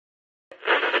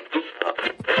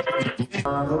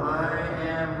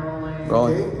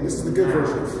Rolling. Okay, and this is the good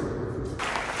version.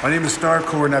 My name is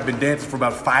Starcore, and I've been dancing for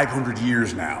about 500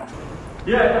 years now.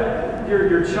 Yeah,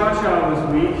 your cha-cha was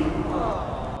weak.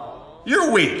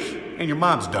 You're weak, and your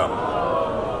mom's dumb.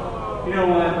 You know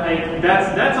what?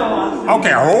 That's all I'm saying.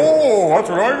 Okay, oh, that's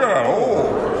what I got.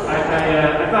 Oh. I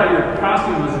thought your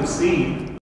costume was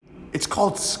obscene. It's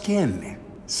called skin.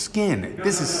 Skin.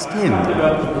 This is I skin. talked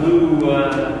about the blue,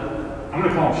 I'm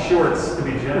gonna call them shorts to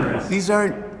be generous. These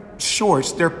aren't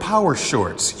shorts, they're power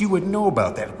shorts. You would know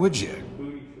about that, would you?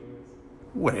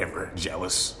 Whatever,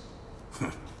 jealous.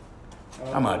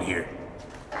 I'm out of here.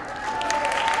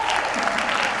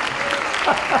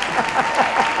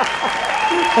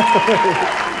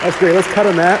 That's great. Let's cut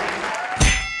on that.